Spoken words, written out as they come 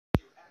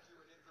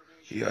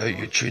Yo,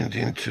 you tuned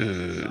into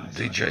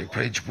DJ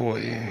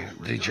Pageboy,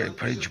 DJ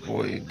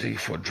Pageboy, D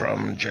for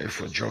drum, J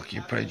for jockey,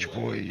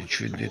 Pageboy. You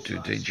tuned into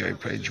DJ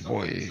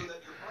Pageboy,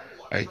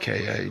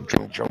 aka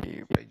Drum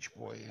Jockey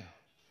Pageboy.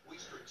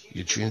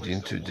 You tuned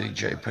into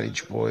DJ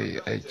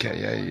Pageboy,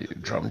 aka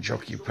Drum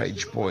Jockey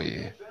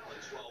Pageboy,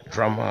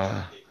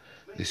 drummer.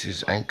 This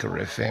is Anchor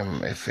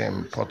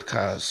FM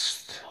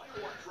podcast,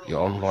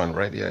 your online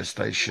radio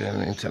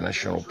station,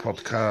 international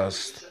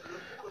podcast.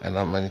 And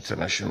I'm an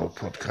international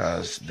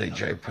podcast,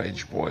 DJ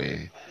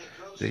Pageboy,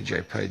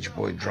 DJ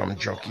Pageboy, drum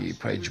jockey,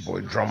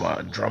 Pageboy,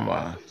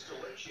 drummer,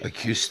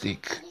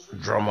 acoustic,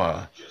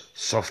 drummer,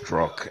 soft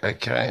rock,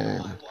 okay.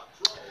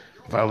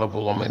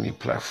 Available on many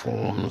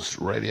platforms,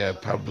 Radio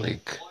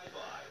Public,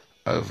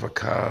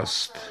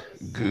 Overcast,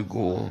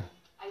 Google,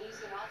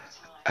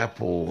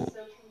 Apple.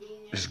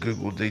 Just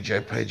Google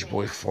DJ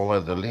Pageboy, follow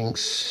the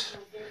links,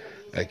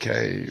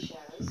 okay.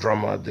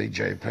 Drummer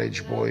DJ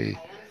Pageboy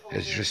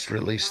has just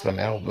released an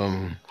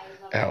album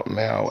out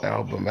now.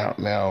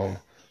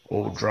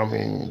 All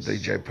drumming.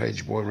 DJ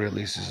Pageboy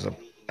releases an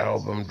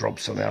album,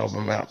 drops an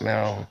album out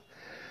now.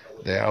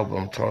 The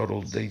album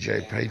titled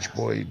DJ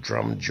Pageboy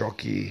Drum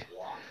Jockey.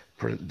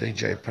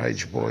 DJ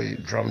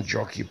Pageboy Drum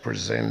Jockey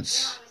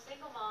presents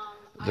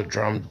The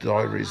Drum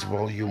Diaries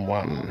Volume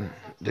 1.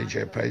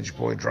 DJ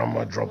Pageboy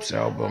Drummer drops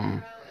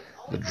album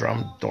The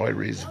Drum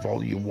Diaries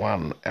Volume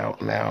 1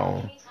 out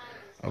now.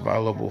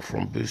 Available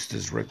from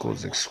Boosters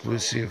Records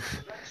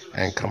exclusive,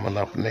 and coming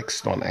up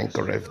next on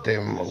Anchor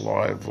FM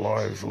live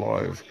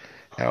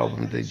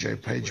album. DJ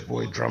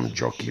Pageboy Drum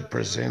Jockey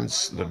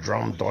presents The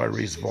Drum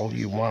Diaries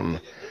Volume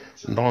 1,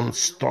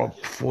 non-stop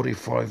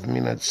 45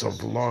 minutes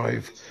of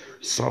live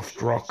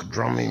soft rock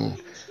drumming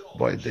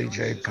by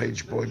DJ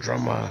Pageboy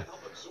Drummer.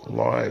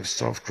 Live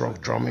soft rock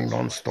drumming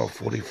non-stop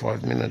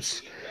 45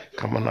 minutes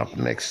coming up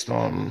next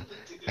on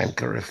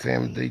Anchor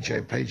FM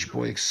DJ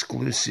Pageboy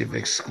exclusive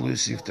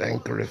to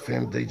Anchor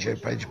FM DJ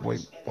Pageboy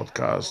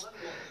podcast.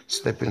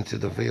 Step into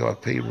the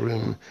VIP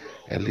room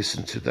and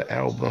listen to the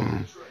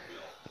album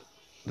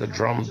The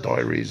Drum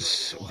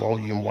Diaries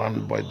Volume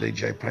 1 by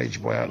DJ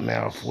Pageboy out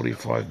now.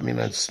 45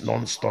 minutes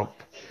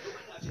non-stop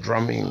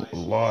drumming,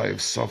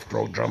 live soft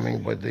rock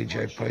drumming by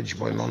DJ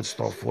Pageboy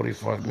non-stop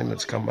 45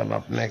 minutes coming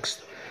up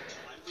next.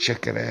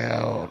 Check it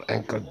out,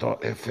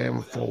 anchor.fm/DJ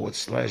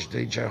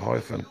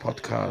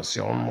podcast,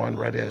 your online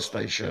radio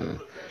station.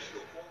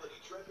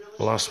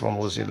 Last one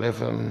was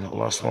 11.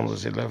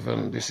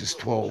 This is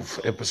 12,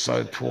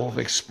 episode 12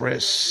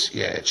 Express.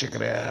 Yeah, check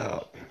it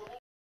out.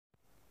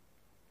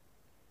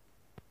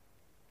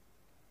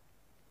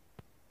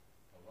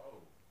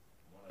 Hello,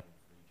 my name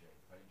is DJ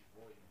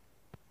Pageboy,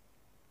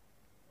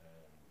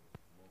 and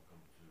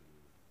welcome to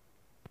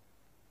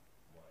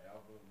my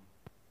album.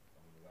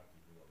 I'm about to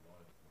do a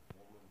live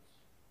performance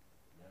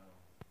now,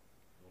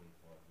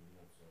 45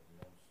 minutes of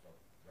non-stop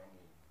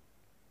drumming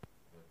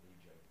by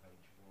DJ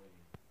Pageboy,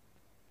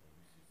 and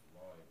this is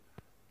live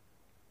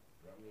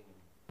drumming.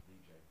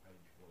 DJ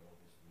Pageboy,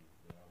 obviously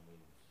now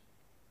means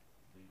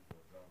D for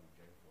drum,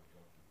 J for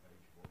jockey,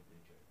 Pageboy.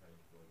 DJ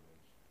Pageboy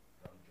means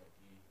drum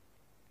jockey,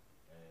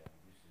 and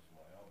this is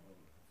my album.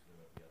 It's going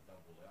to be a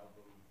double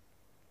album,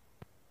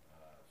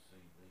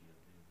 CD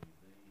and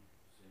DVD,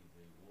 CD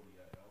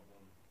audio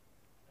album,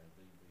 and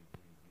DVD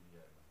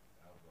video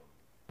album,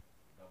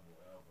 double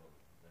album.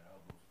 The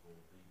album's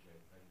called DJ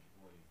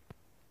Pageboy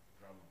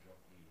Drum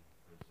Jockey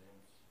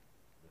Presents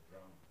The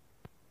Drum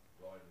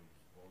Diaries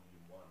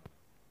Volume 1.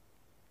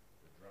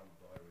 The Drum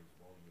Diaries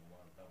Volume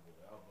 1 double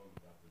album.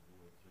 About to do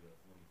it to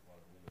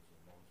 45 minutes of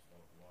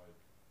non-stop live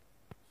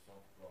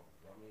soft rock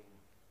drumming,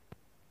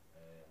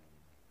 and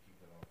kick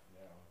it off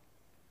now.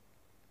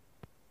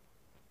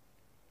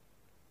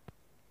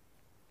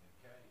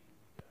 Okay, here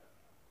we go.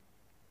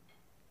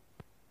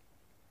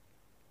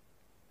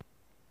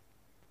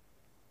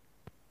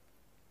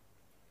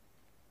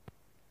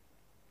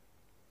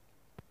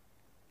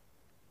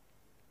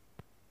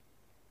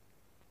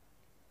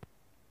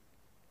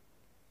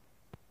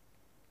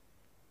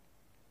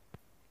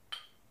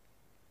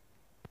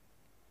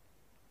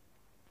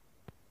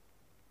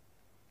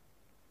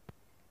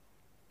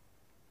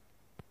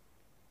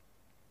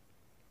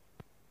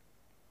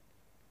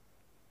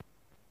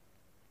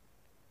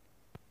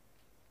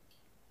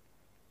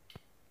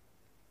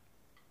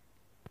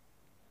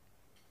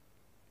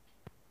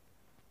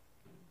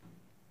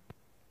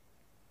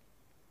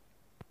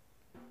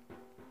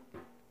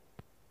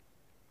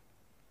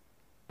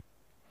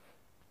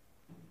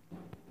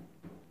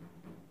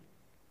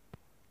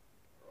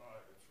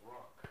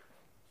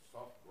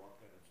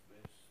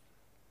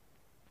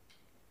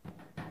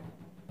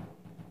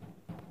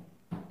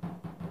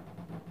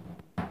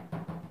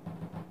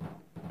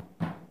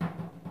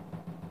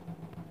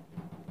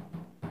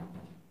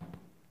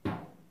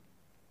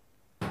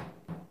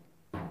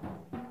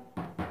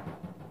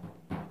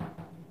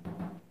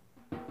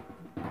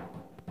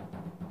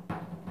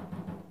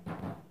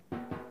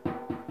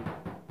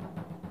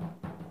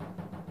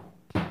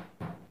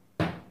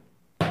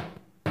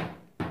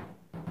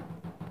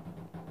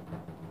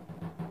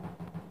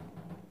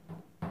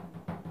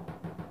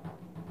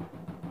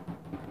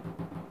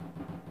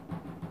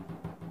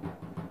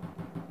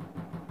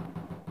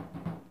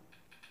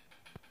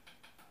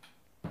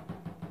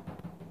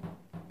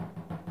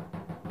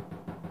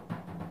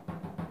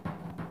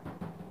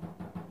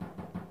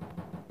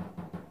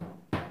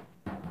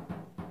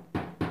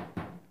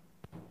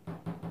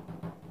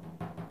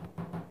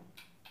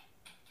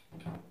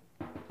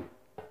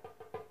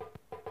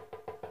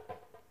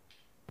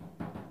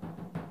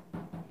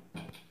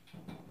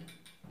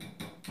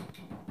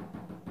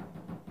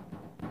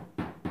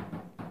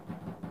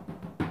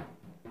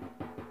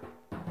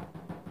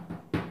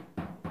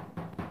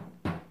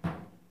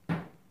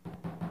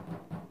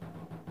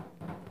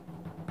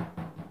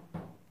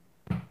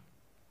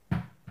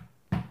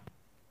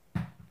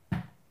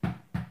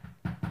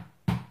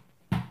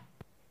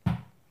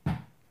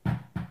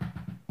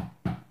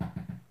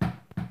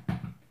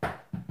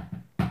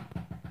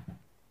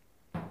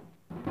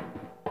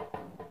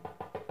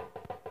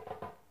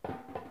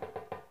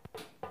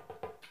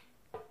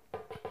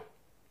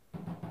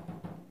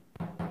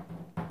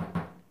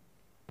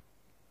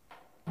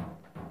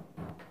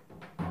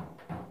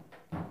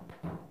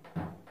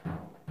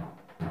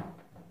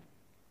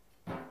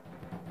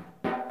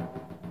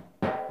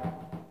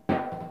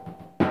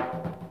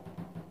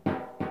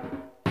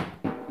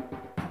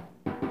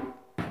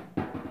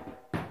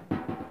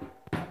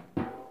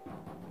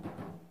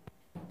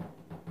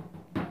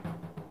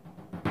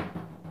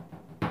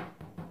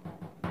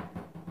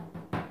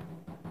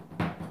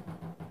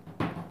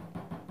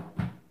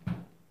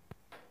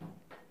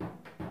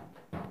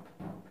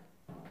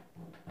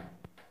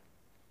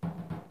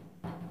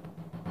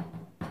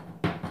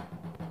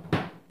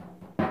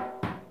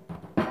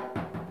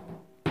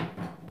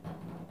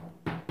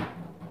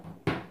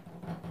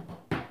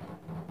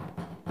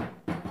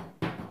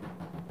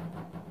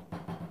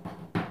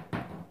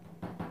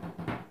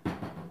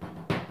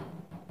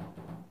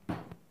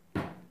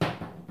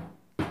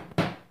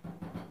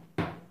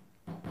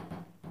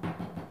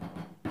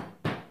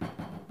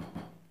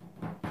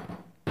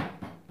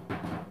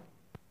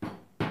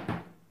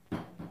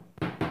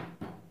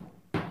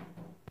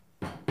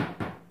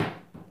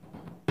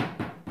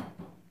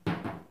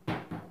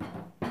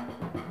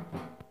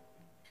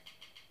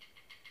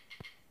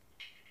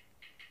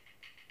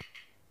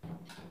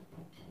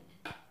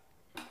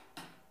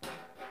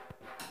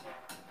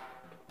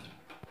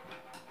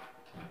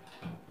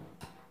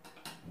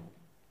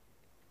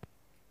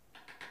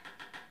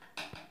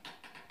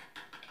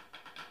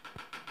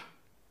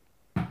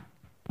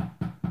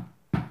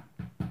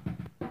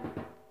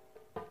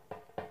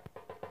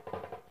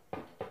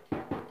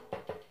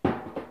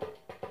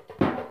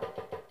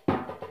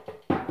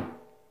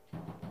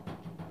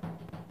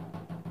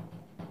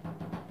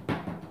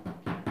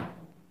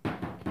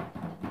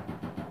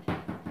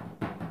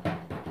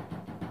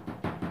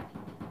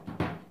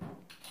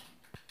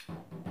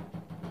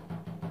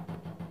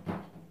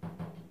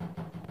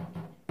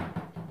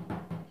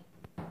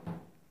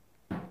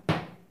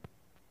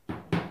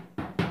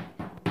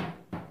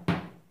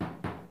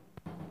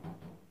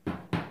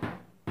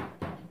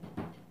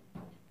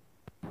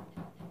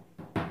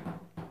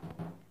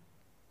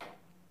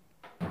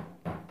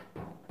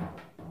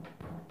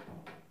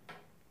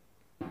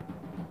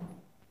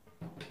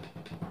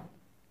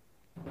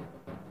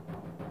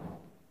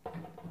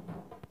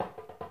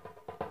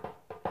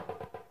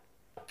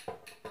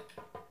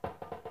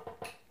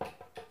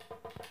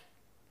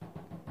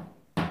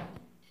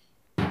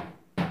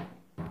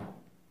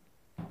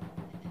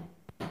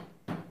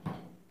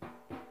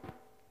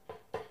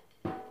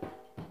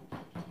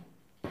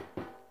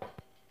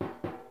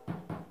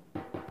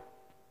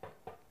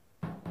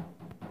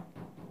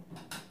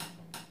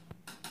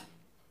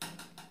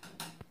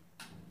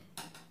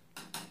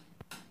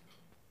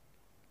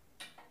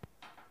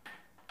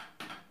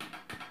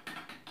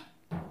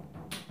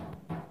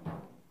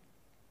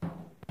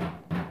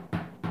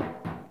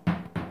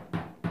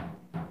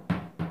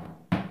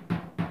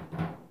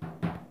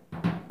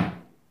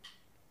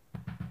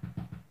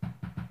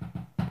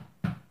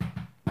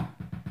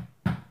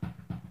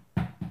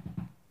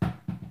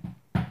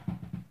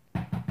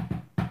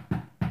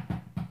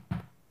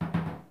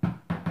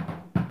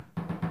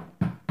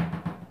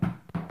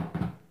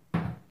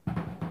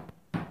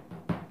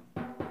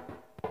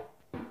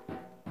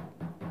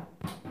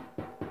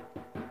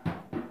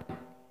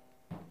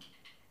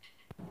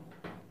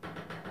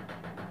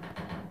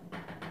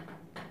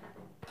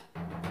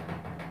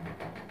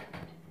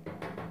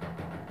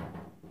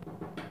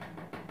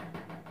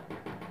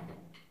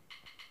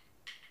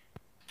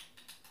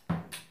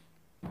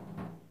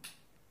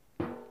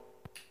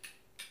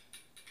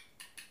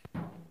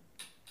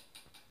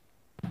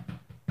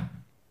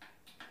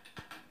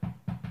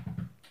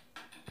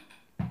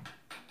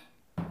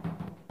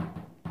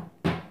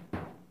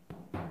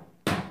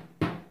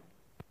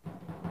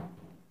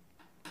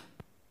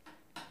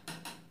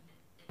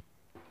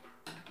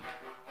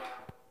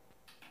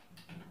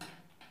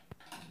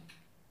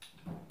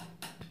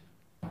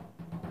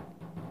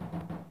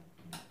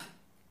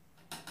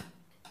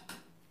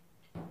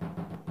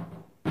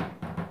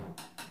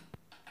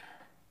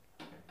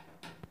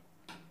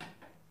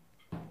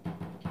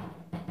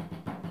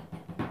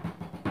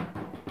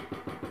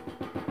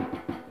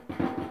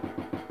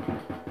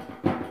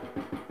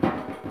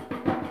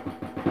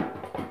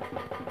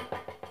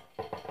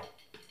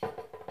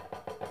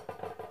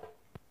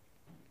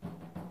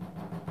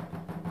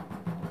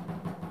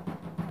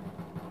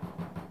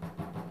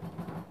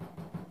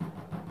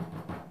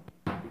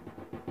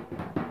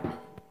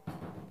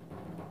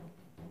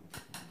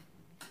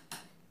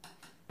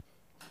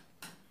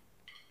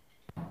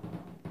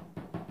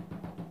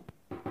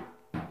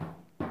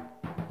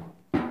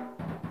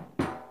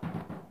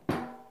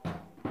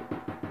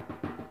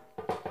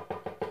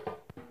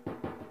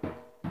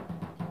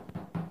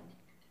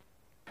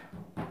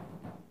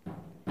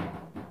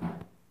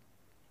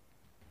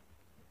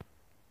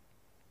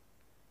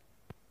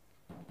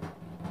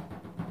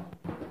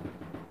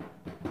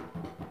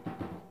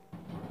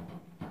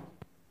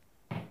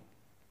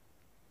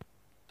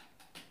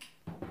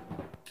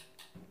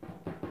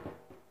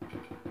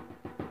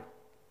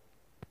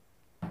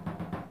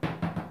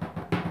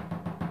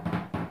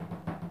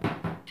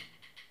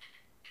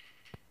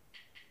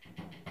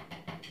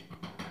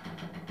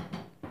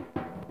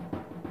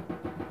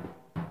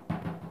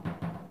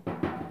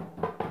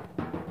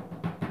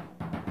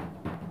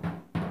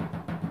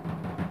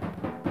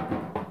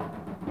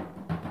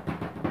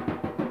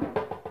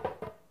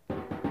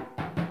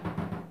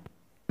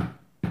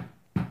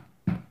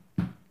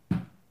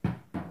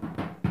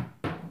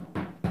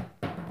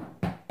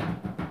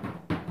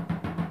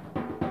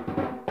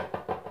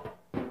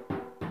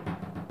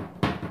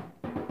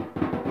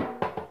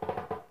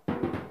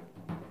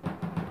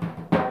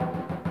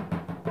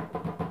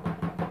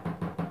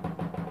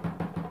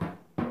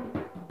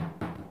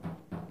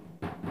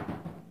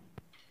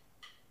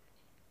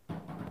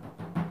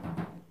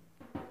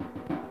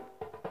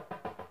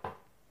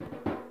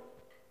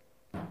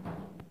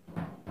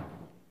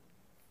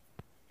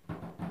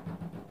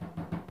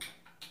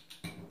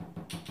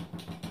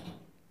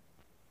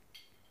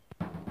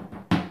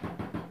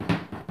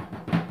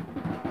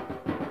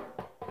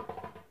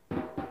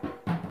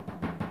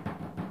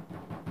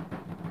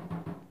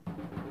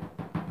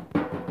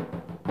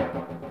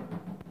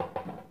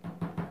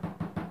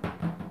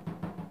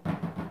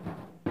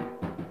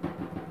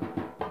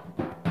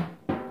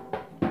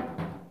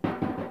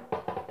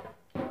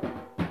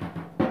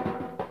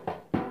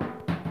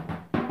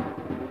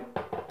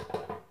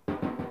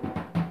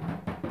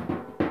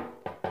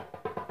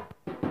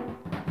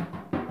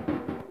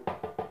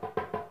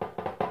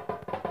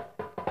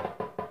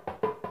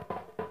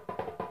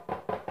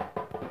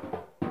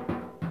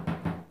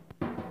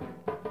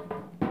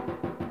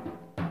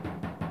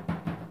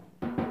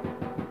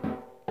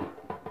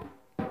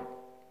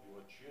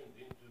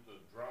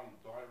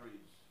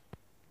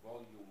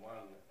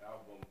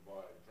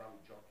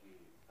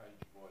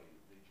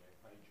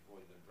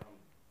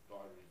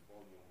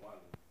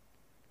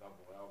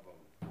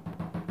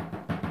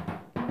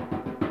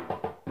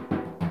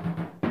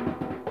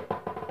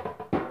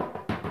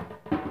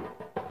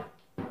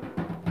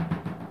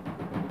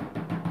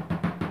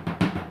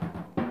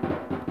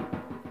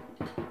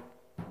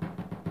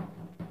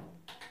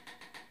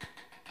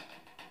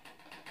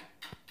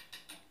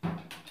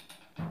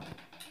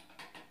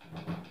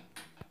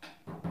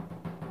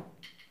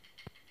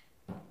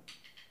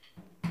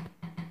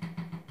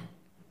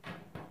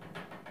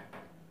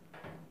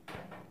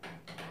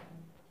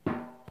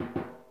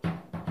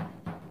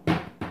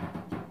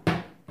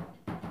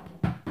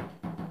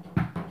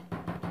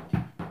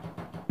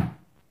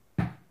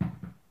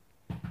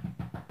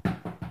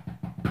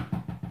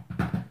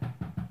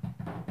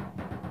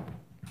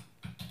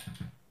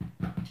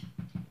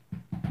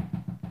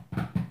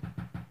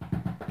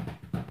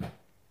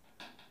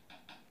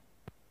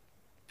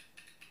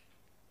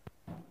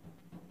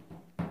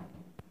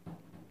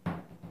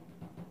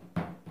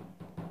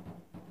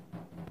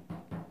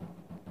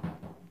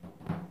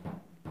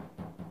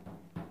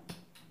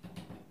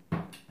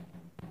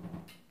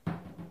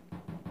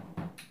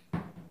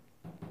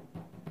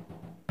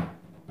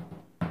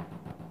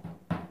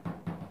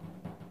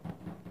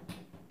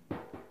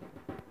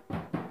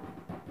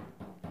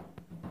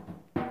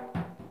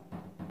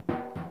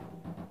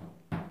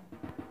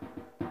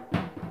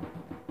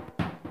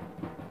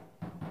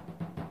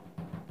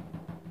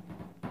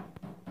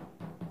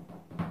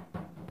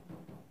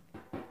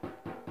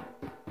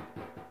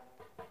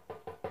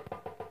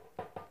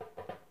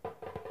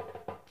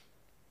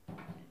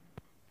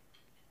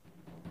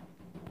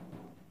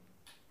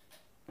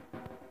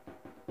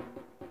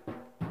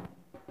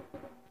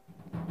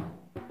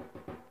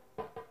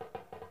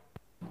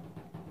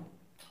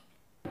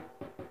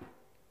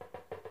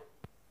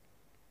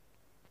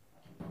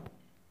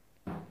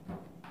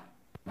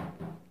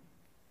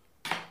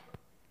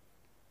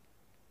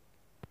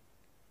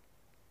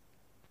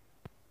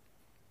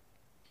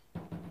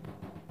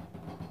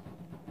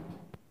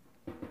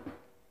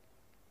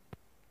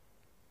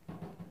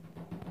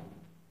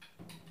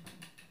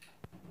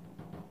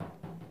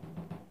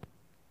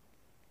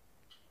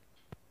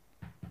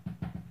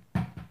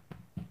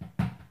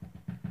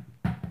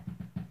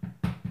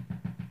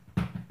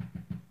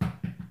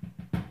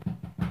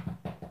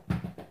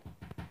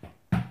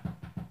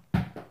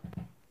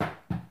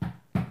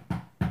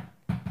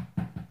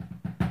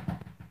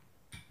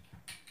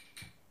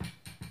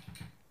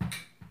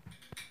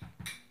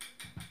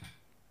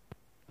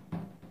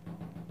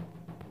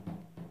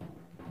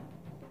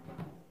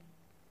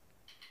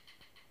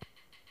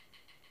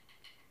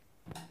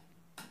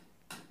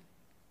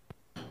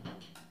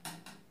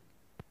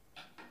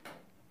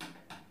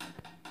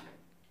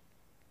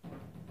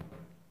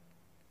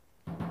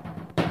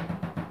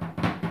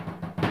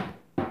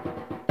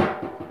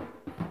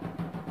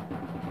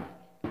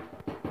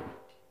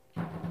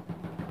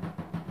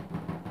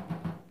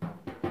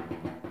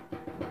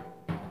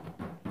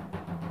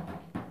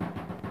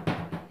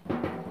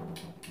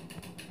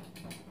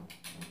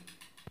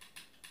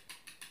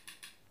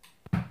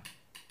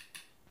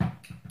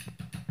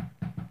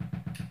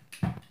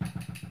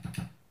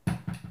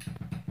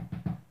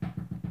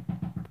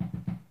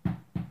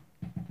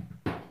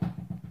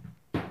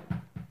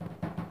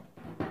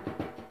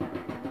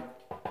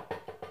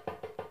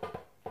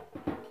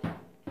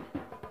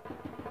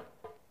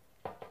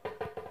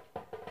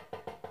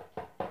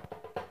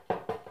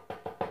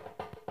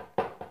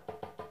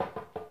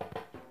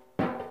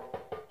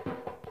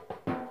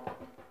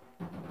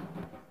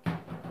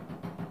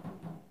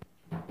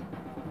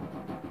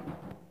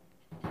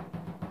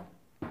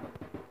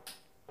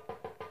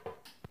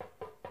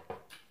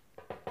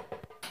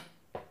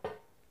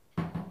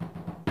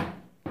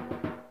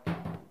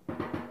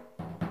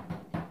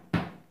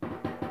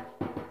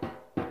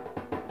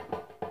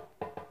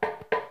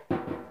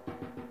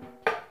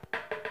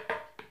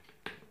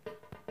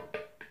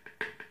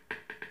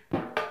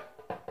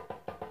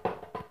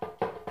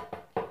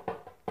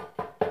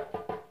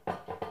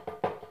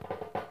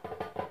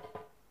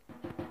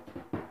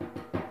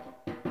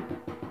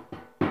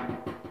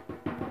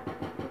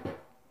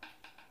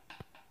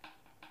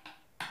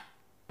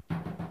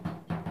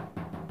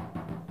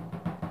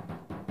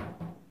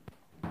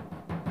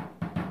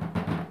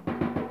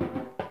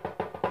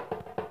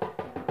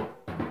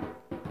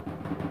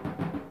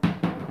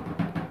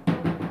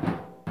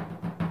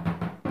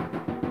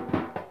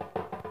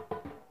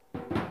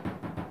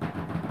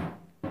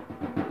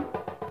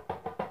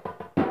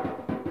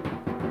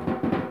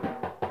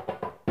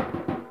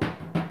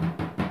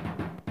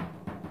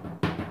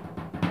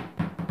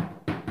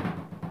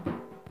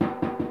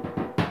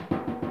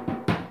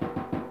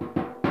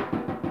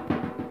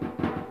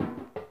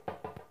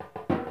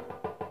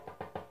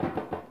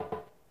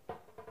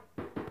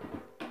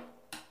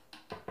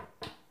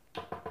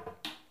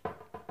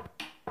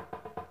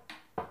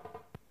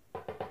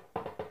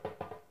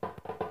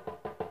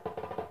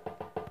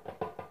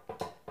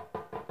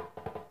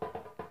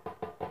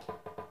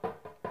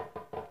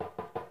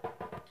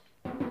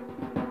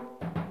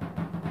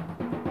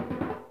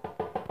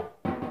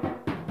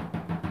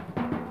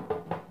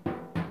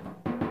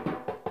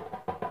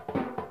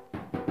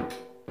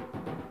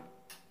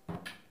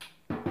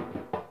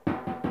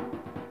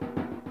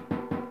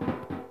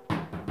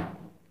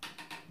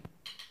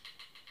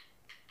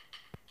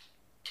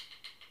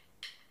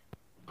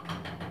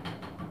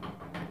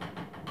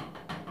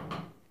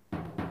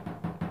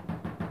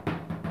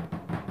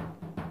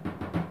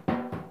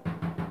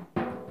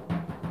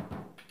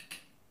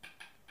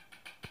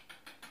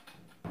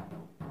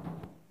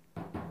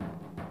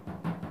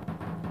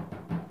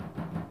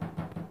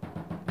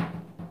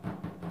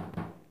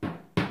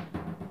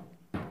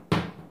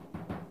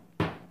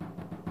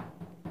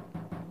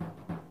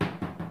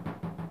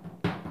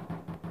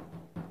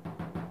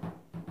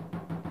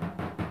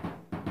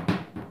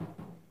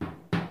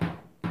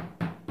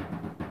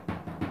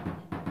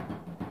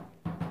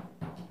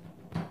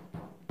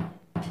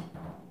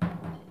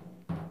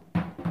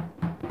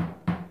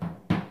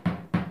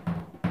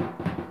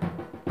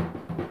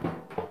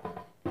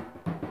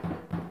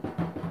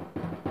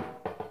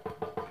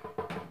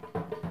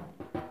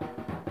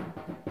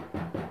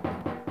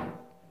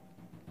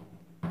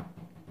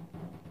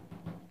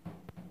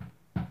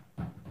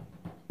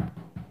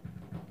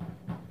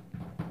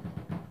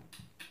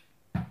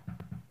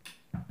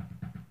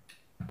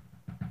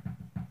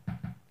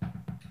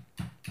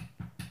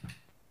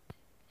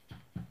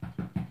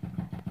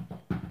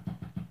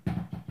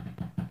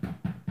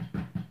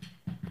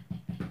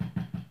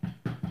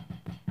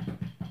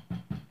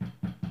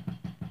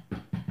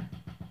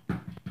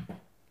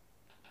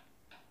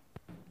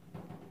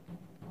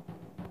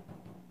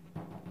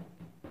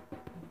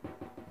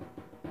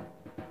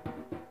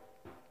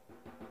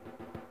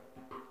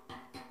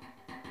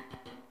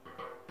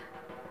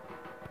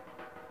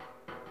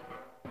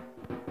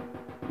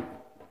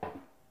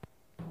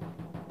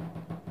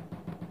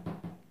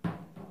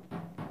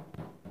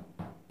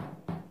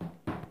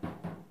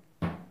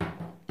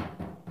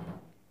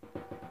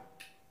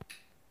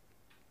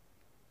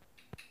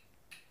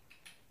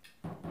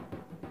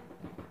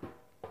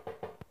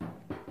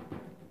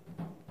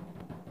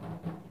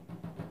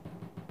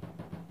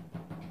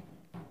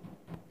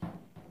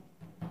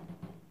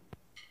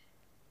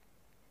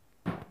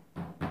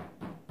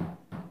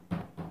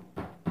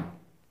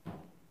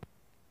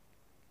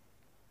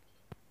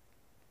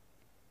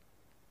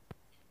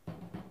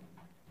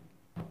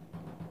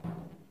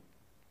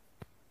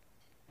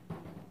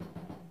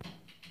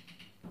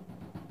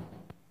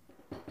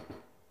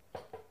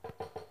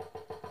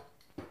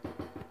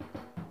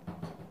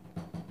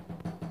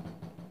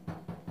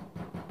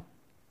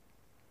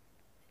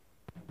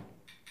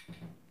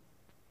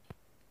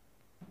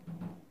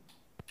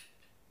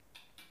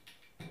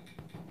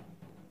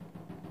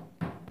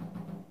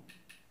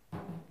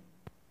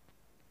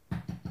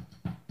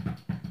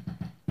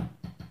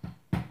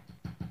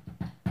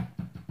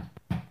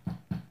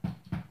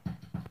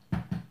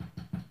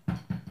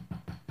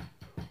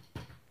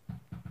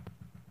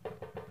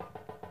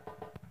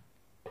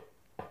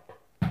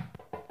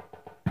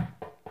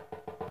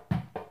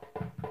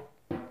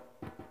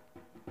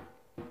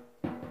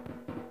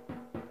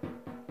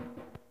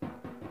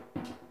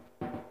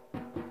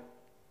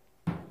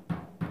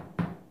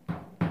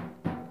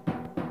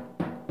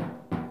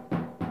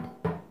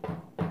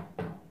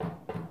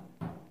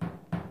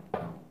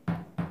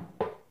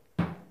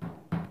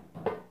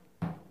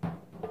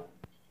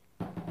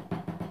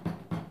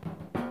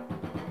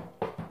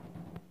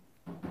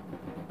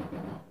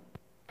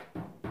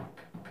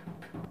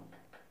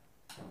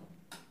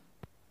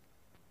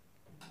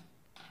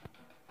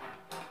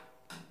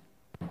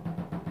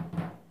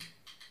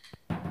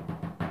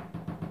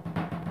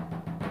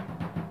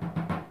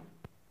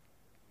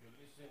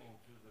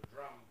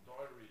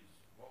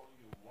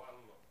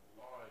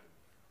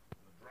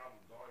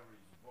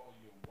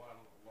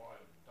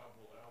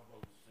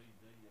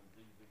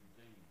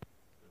 DVD,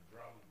 The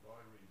Drum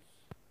Diaries,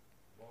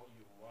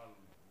 Volume 1,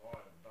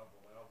 live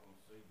double album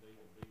CD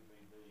and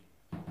DVD.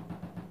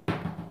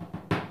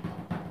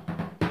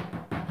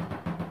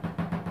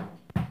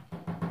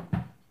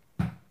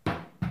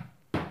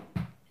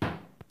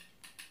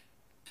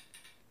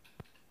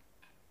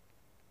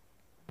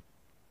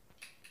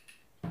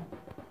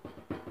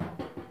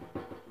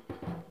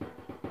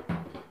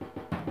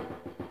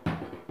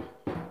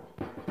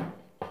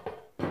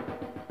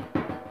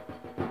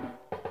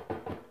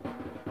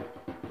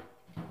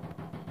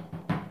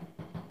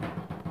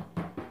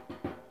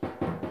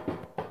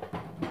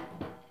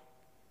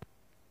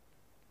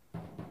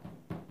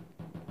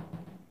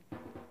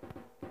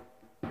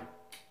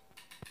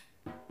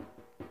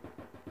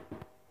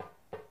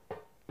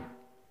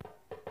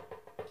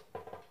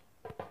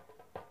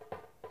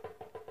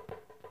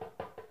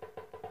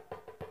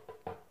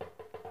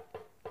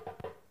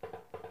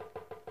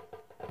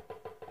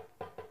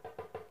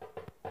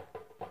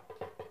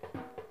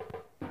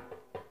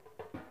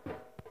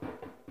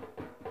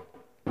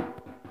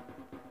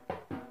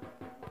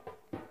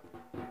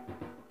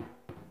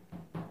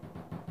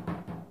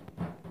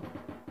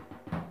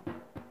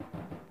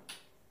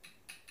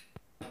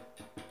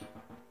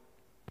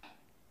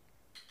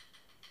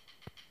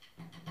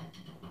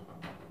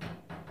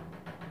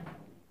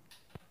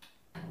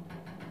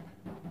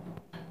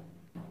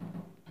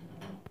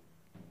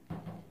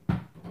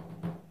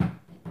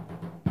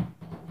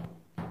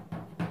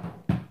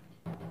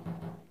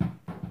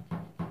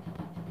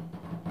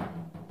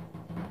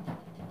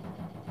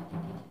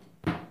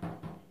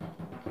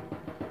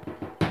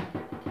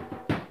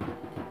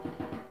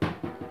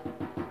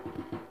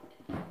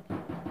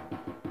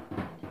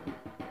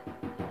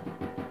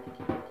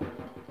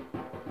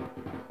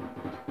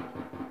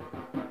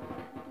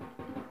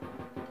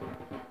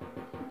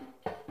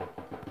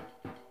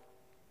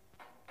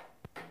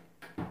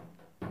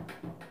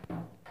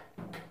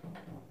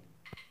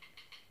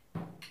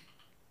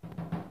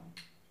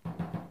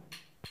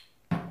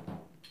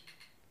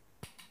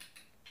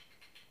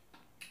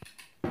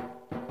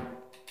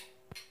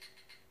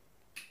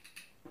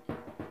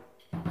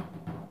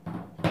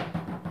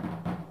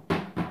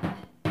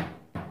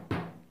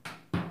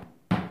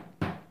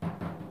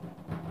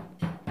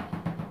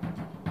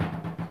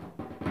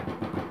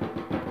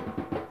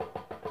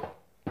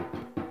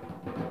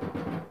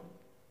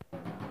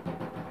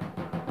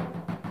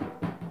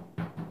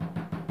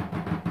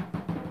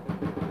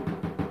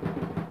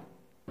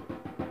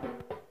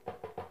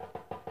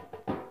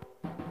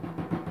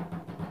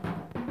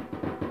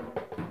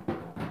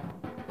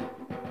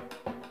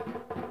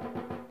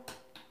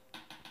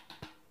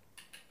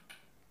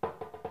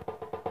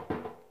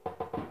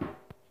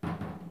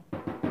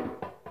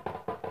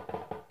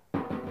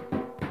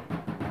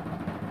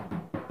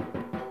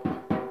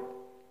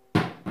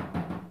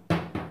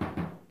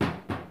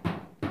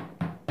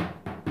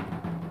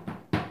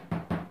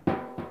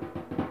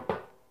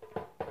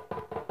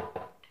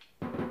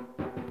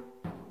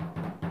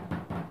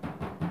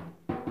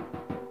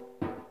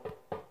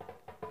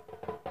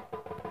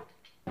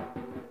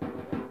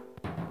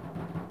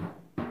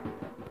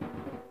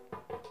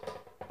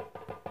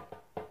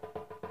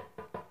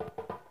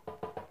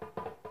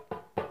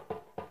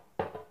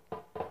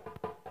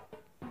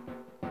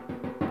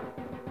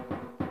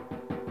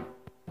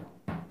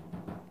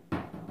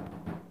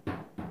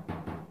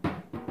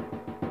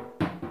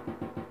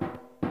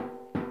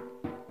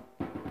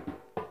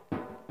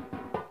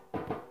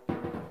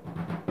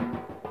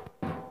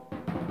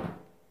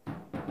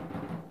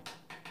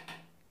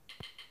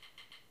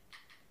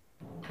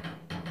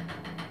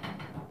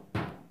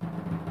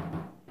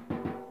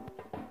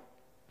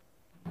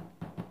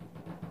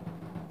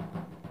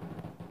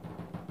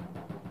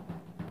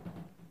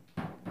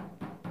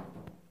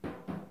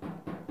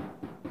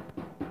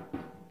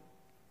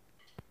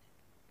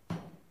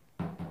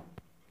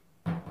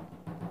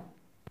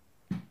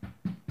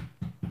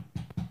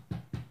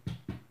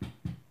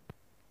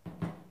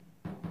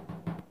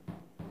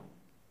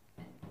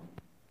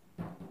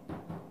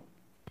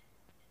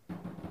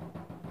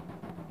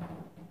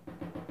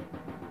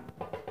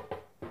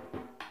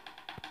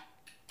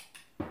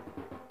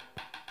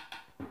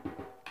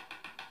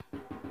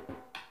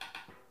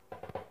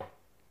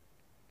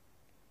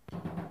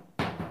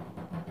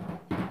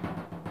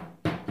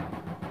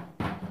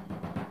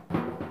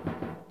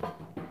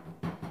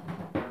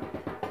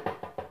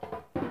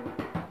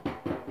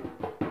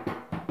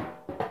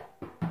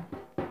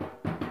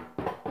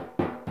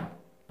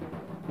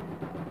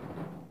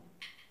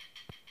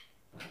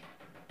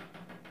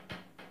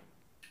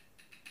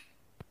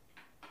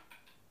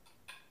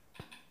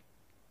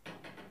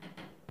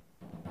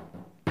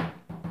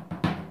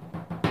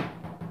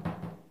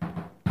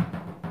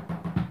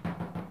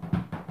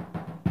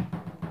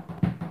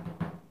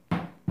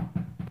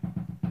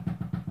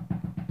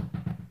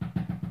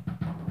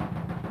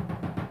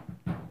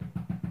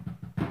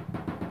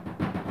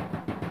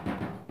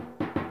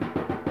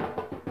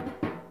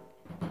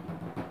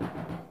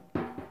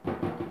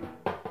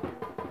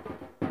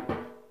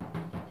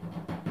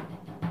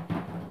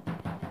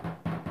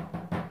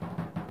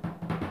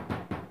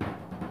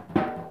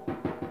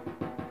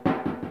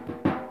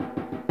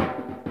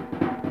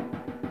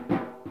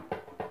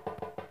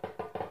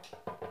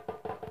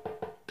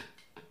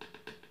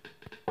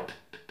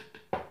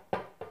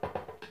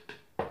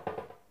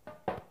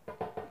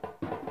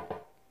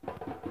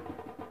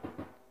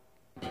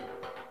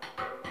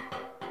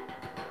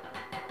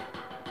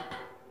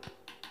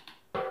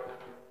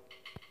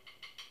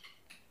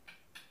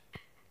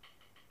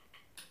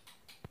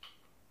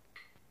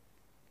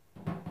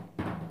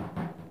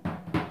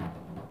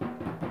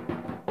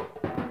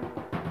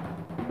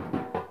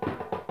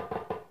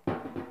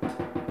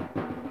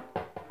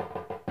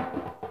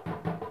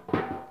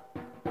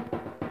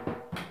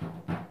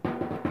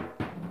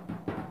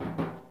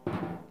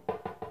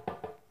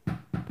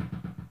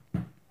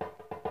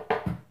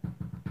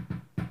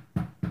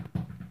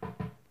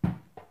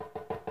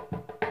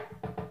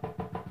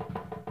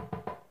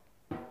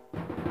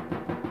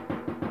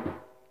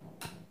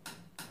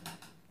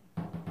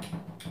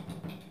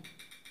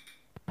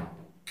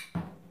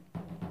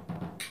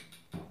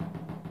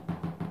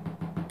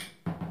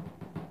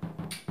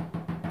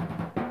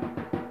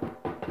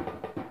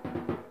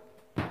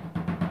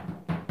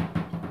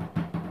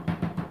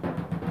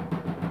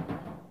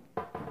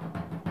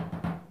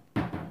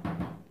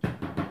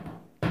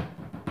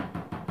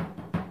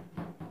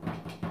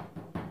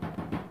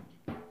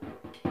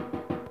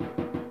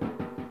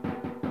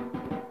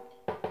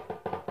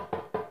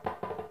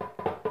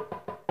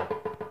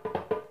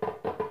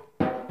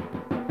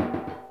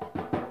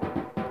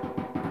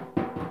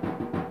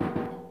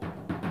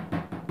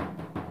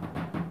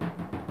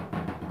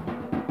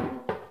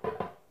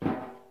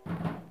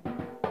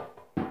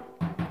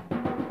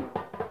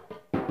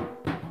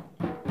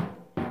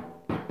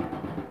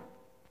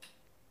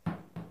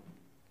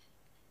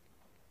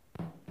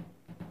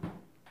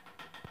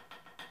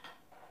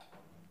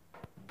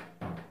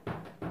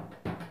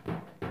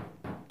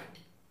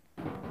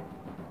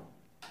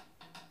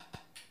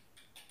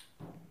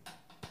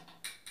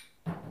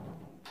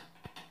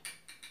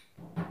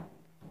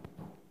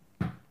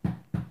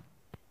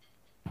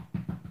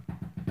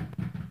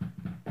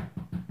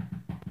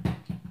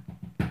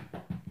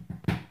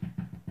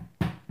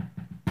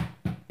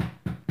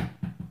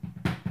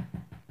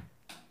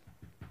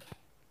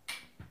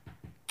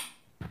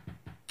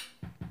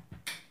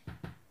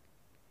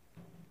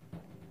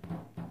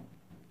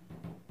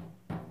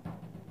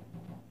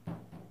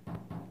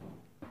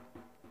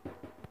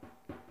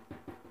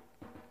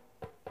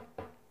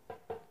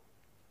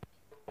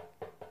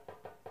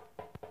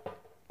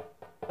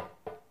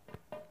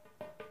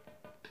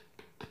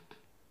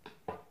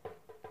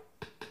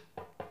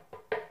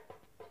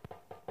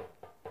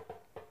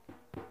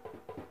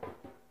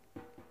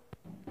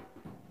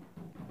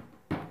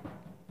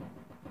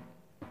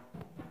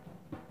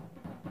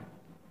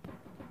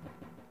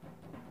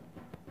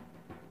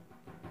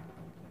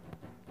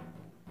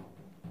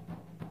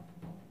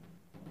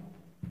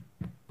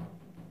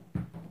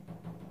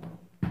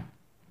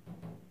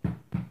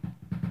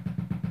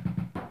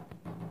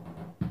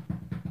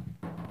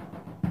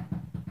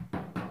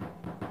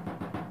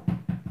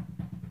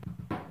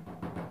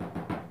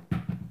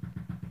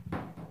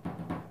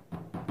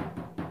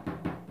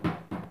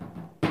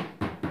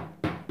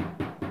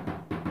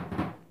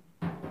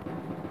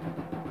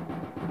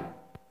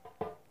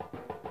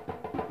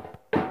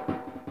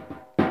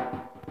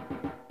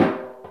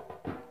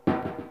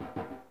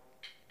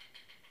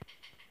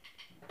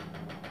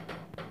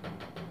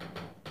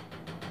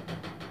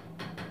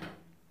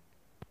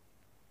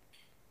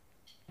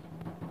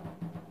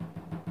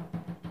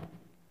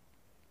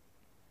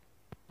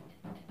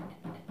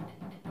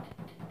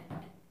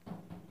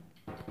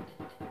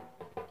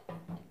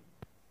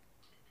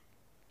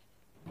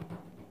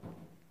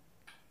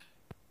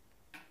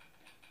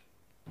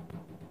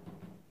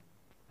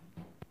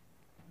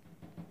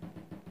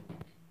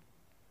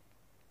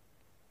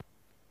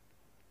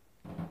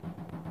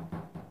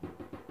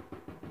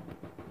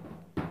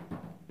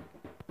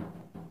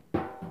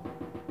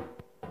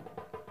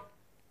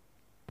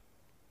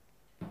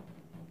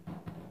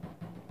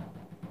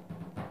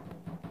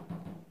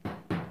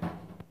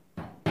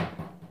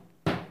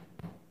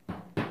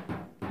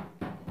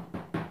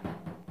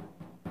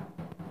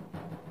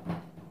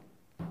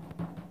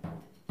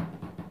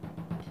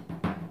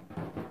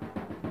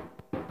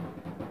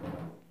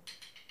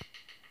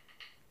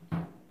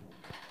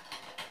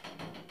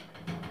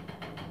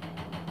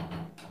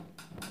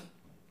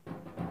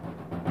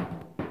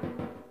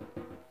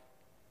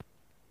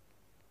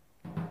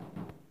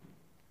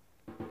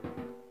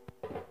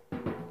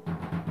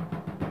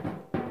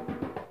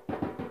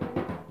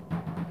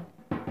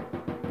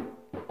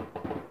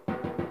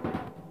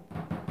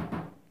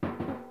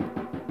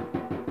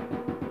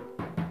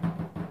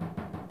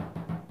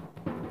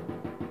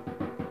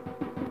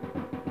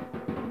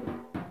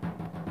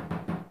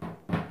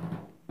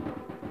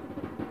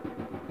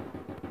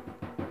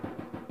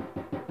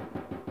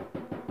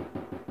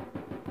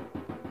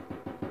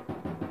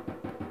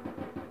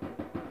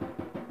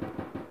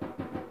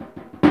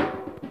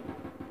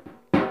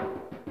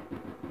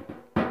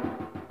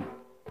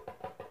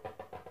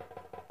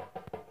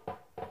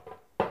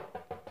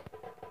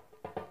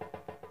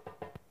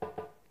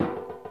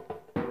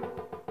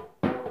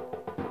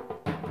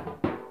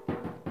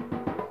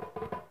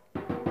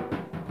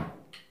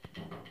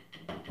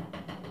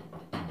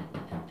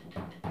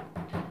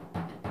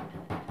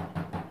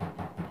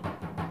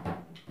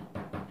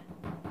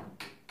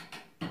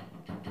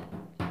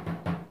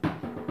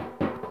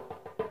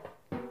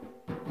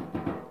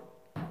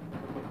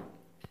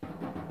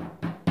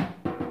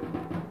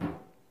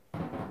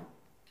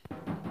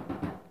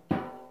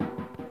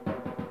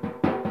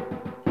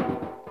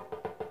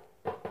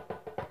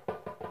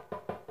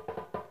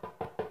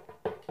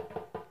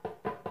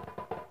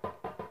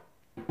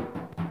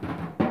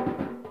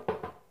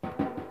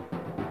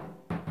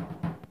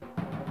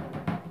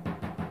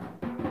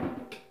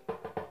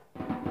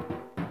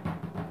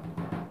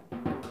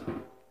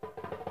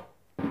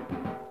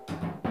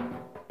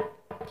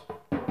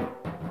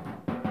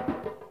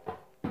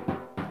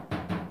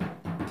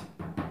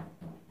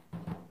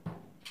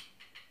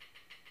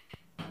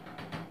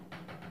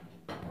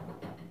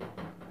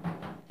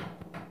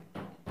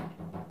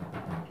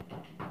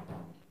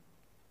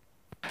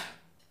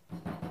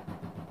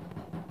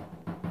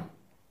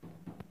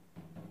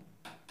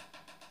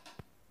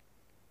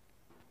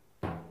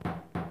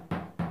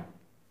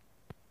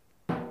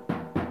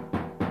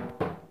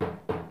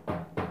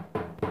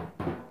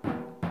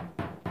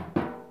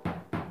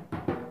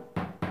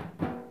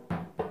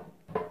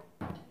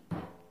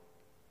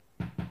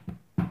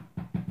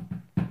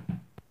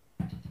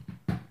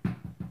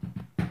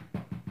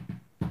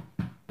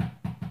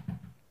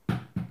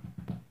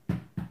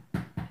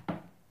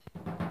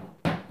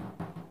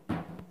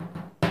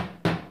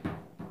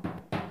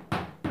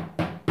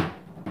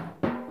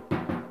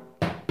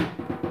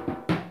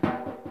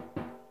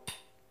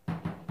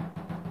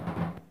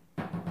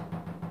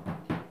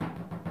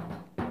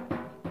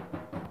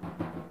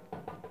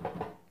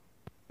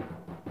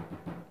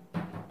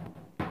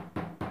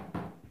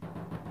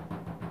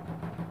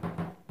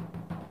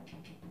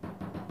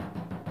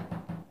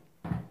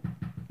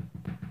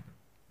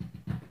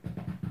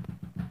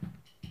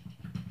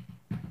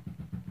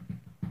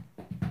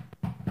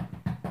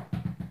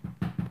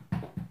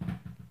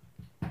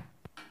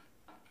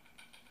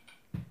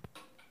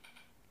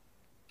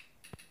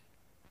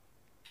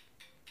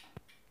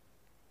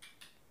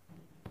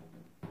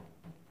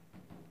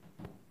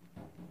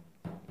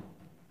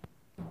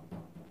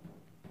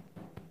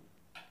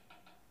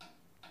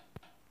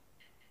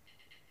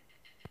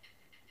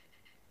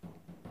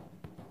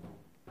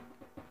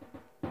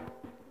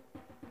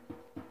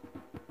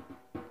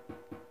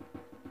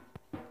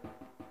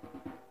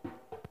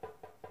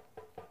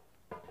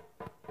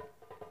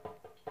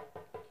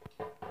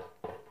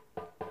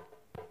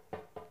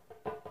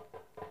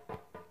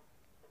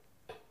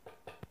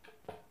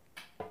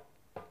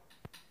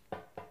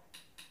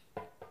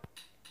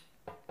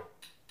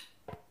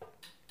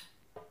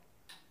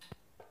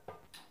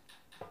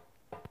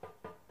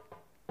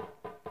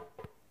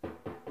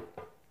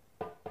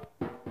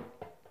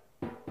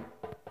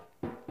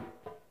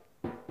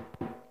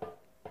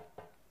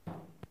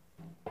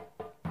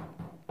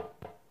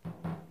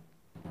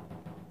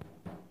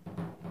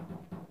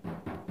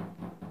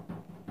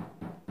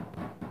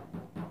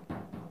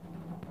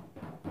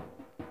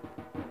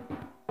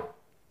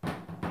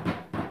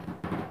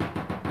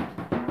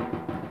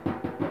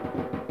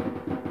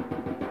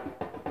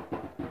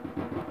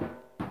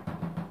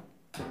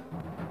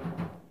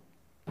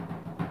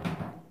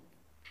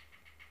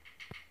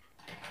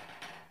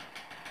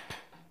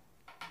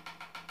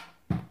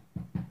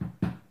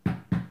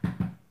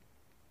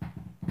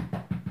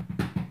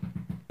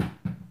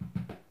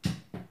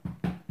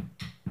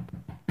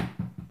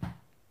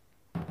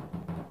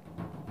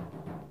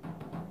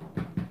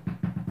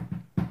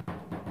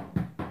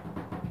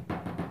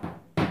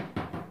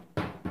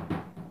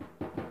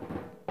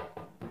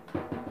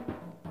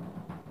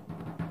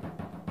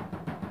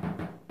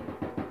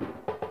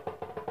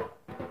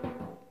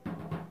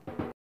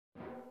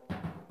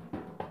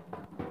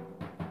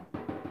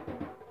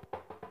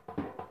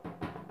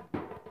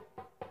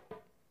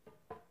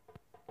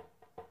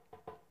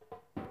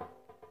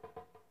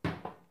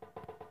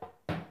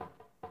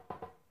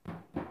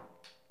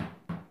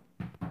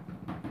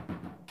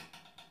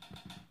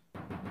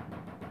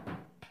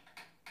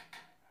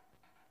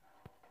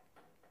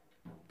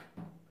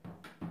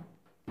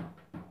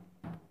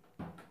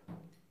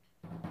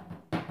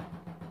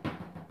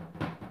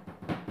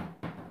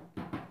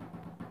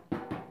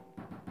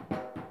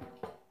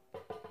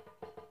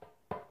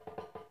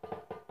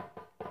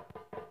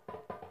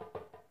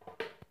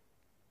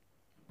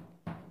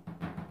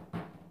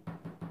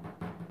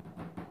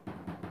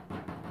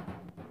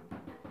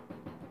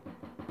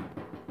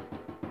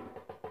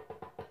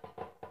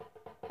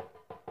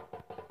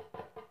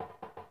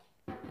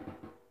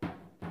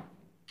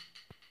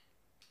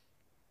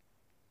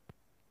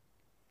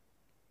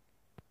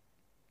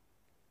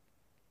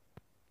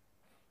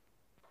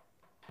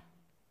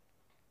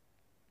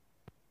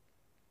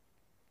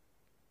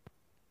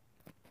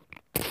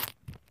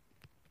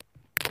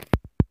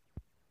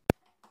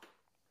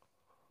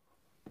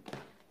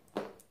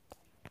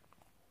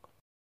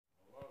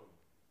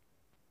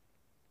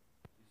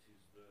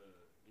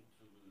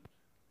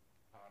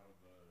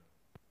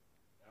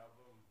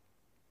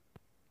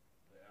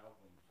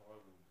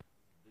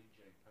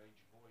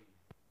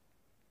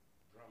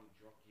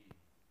 Drum Jockey,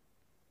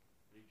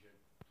 DJ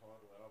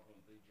title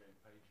album, DJ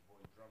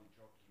Pageboy Drum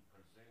Jockey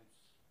presents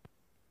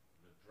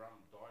The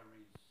Drum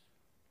Diaries,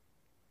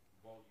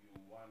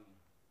 Volume 1.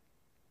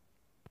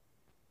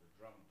 The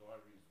Drum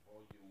Diaries,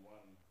 Volume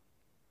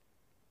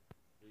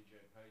 1. DJ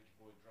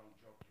Pageboy Drum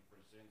Jockey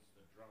presents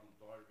The Drum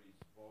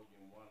Diaries,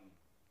 Volume 1.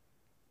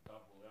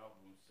 Double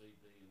album,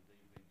 CD and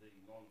DVD,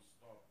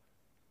 non-stop,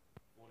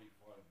 45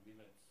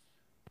 minutes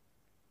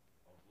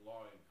of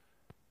live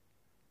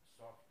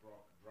soft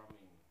rock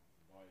drumming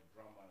by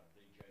drummer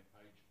DJ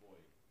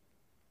Pageboy.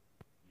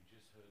 You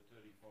just heard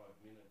 35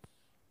 minutes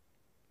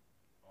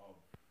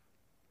of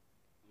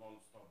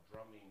non-stop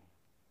drumming,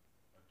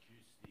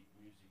 acoustic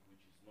music which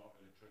is not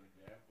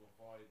electronically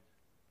amplified.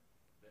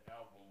 The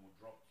album will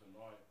drop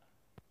tonight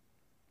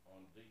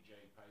on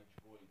DJ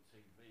Pageboy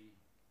TV,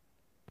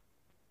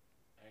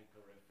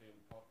 Anchor FM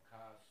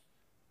podcast,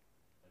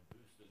 and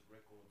Boosters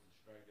Records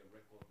Australia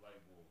record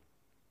label.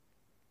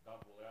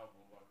 Double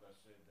album, like I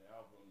said, the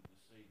album, the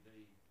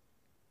CD,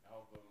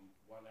 album,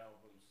 one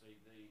album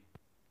CD,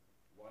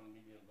 $1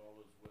 million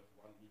worth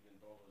 $1 million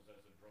as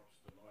it drops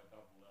tonight.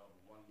 Double album,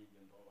 $1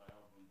 million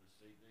album, the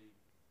CD,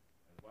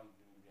 and $1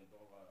 million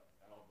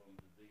album,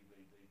 the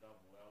DVD.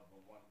 Double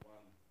album,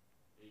 one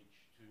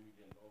each, $2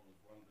 million,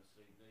 one the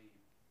CD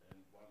and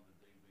one the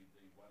DVD,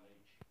 one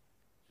each,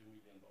 $2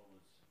 million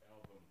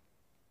album.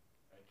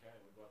 Okay,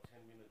 we've got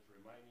 10 minutes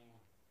remaining.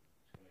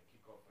 Just going to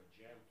kick off a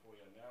jam for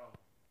you now,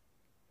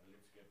 and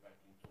let's get back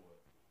into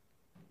it.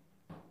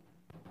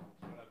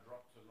 It's going to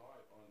drop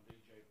tonight on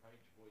DJ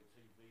Pageboy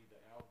TV,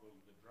 the album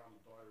The Drum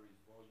Diaries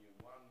Volume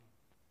 1,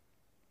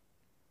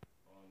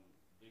 on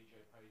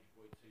DJ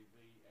Pageboy TV,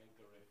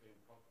 Anchor FM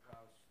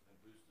podcast, and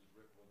Boosters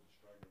Records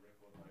Australia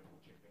record label.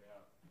 Check it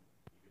out.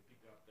 You can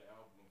pick up the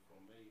album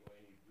from me or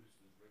any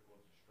Boosters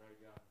Records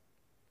Australia.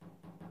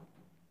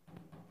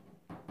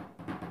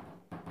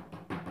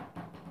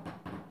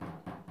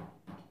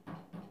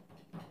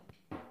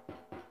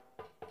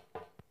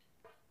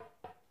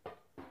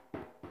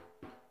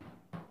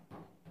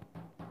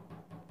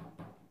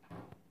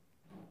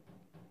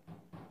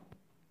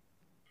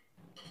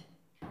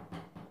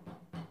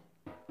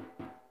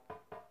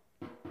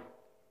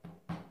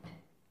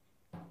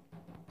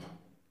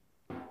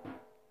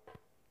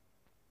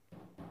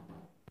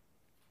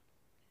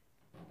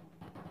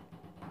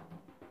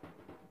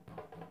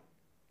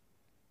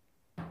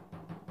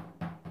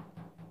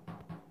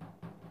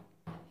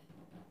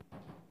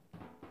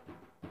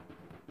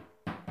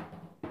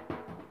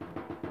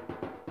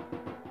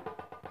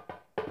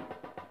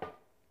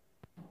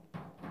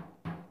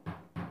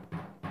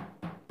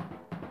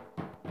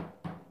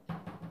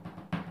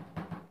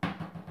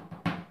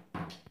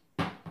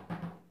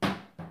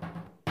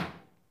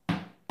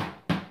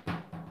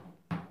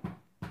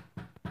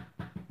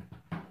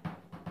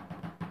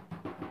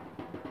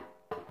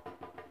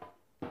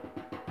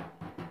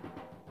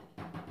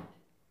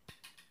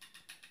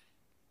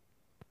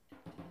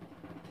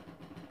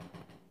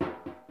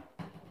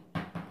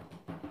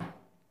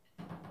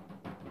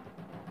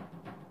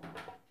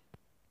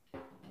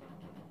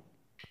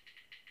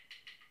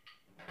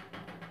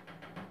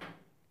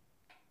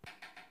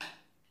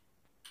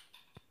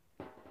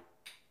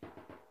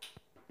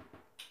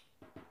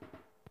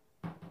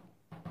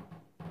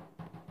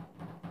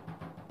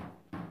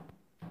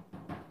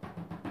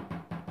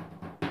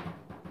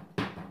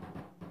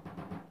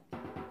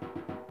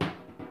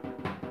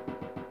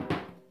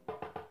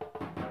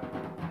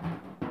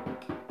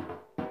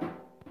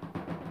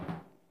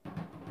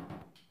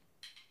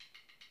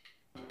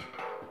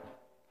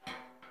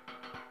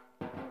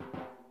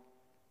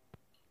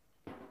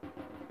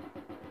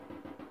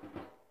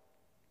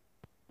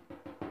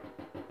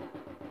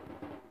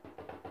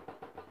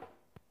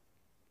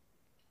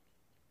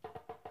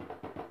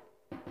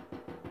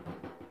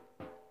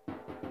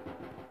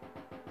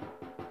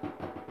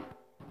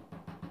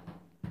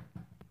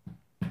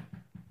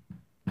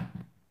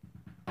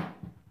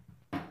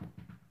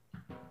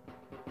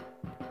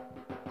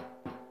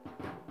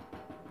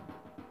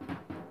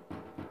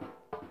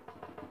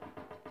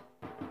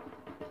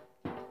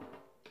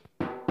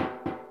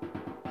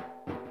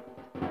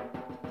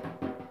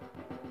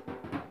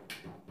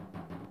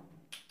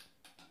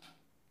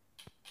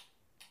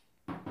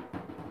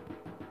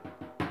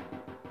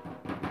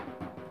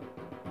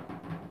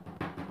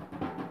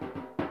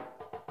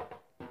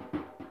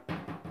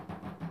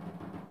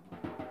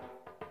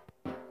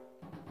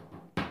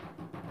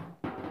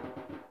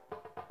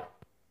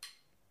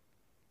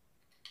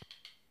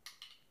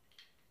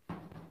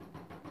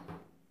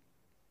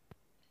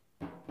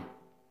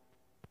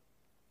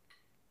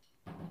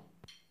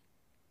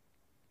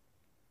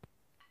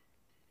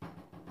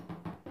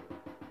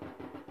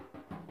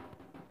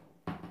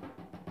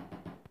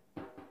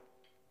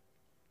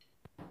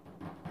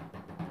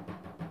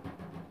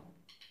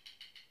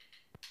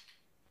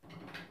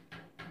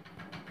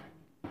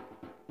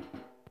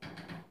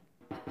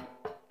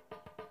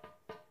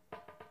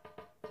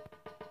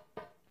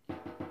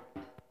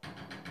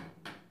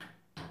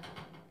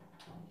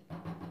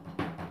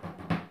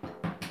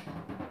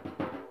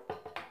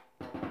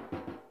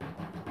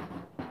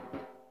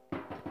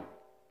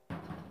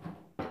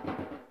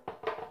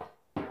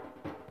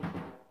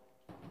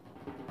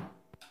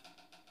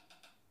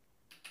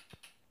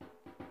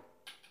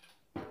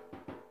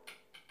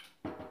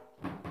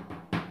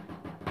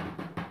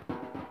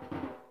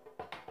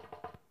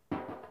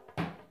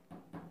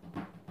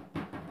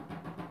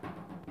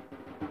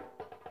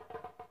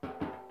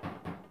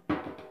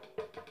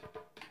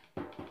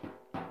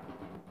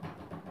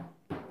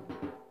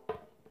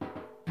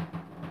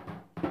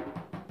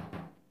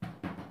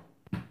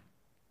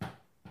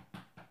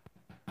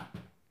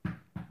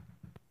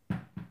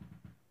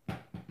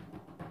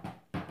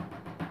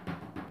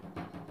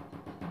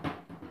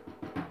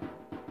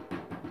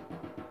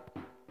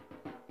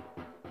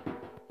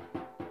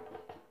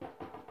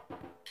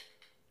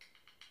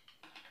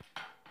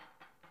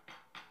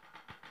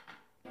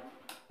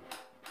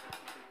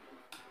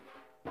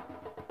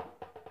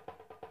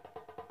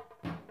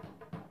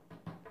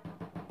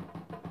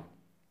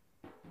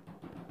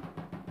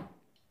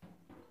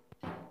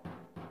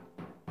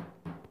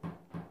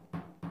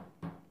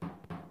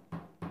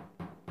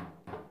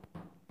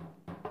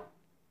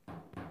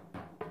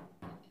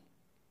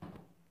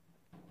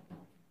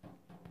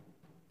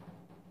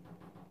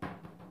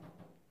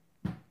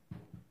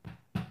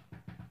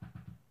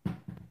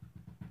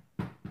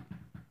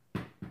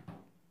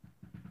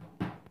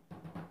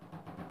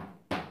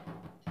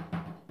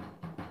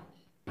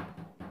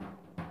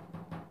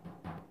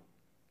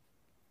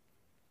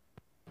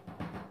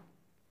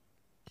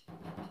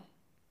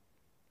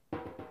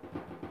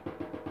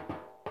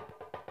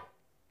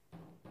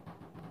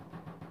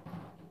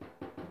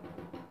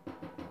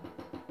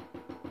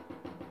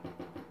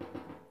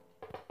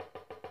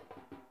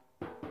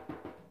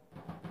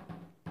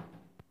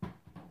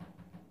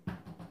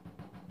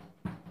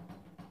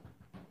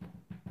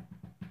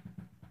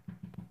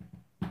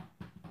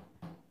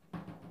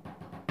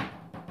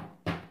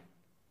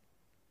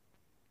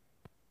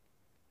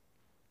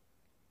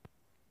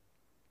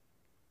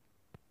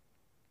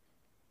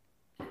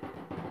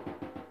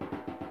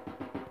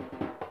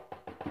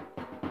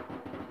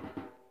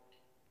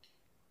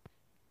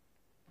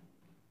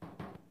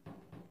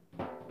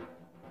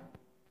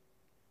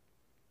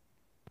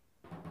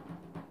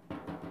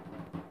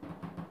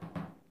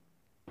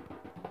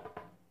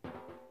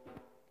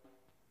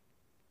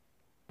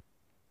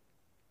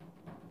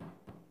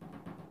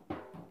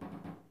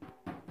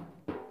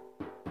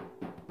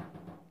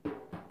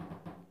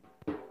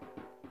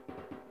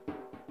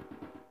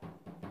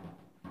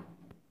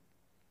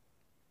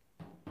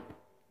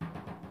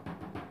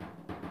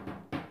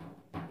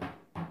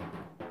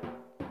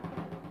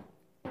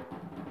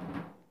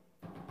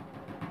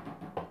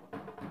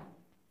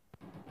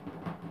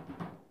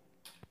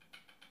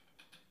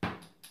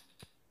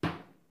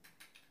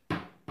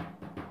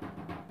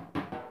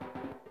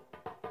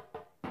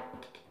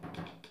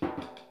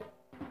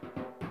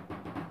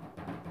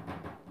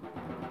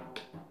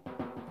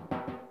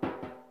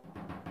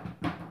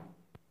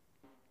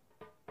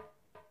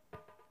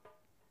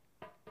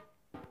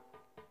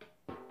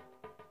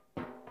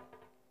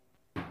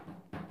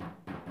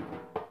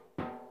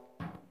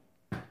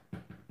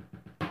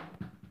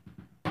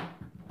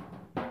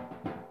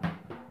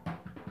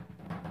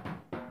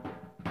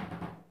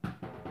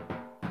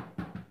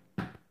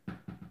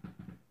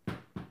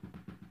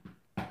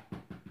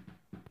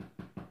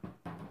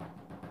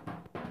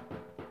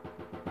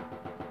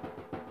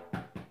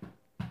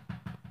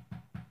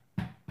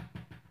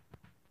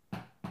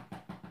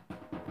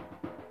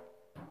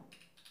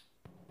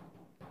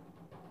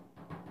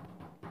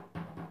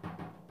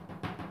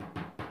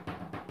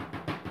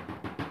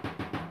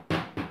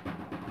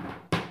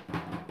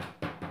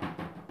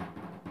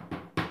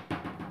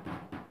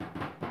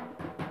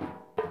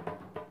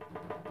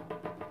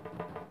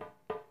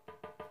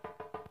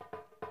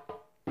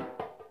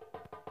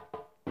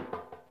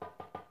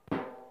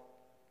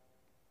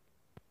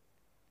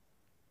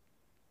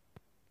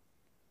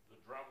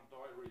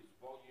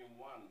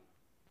 1.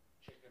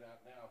 Check it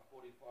out now.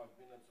 45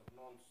 minutes of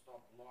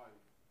non-stop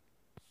live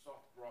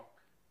soft rock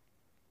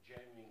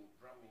jamming,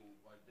 drumming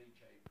by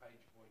DJ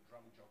Pageboy,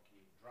 drum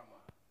jockey,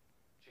 drummer.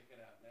 Check it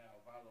out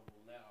now.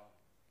 Available now.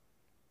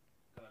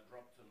 Gonna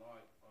drop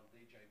tonight on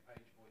DJ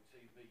Pageboy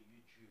TV,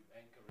 YouTube,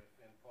 Anchor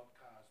FM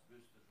podcast,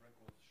 Boosters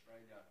Records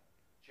Australia.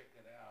 Check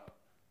it out.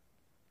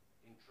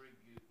 In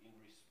tribute, in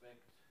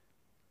respect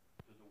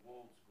to the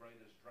world's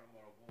greatest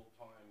drummer of all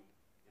time,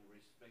 in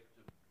respect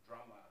to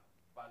drummer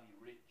Buddy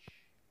Rich.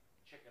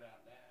 Check it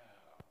out now.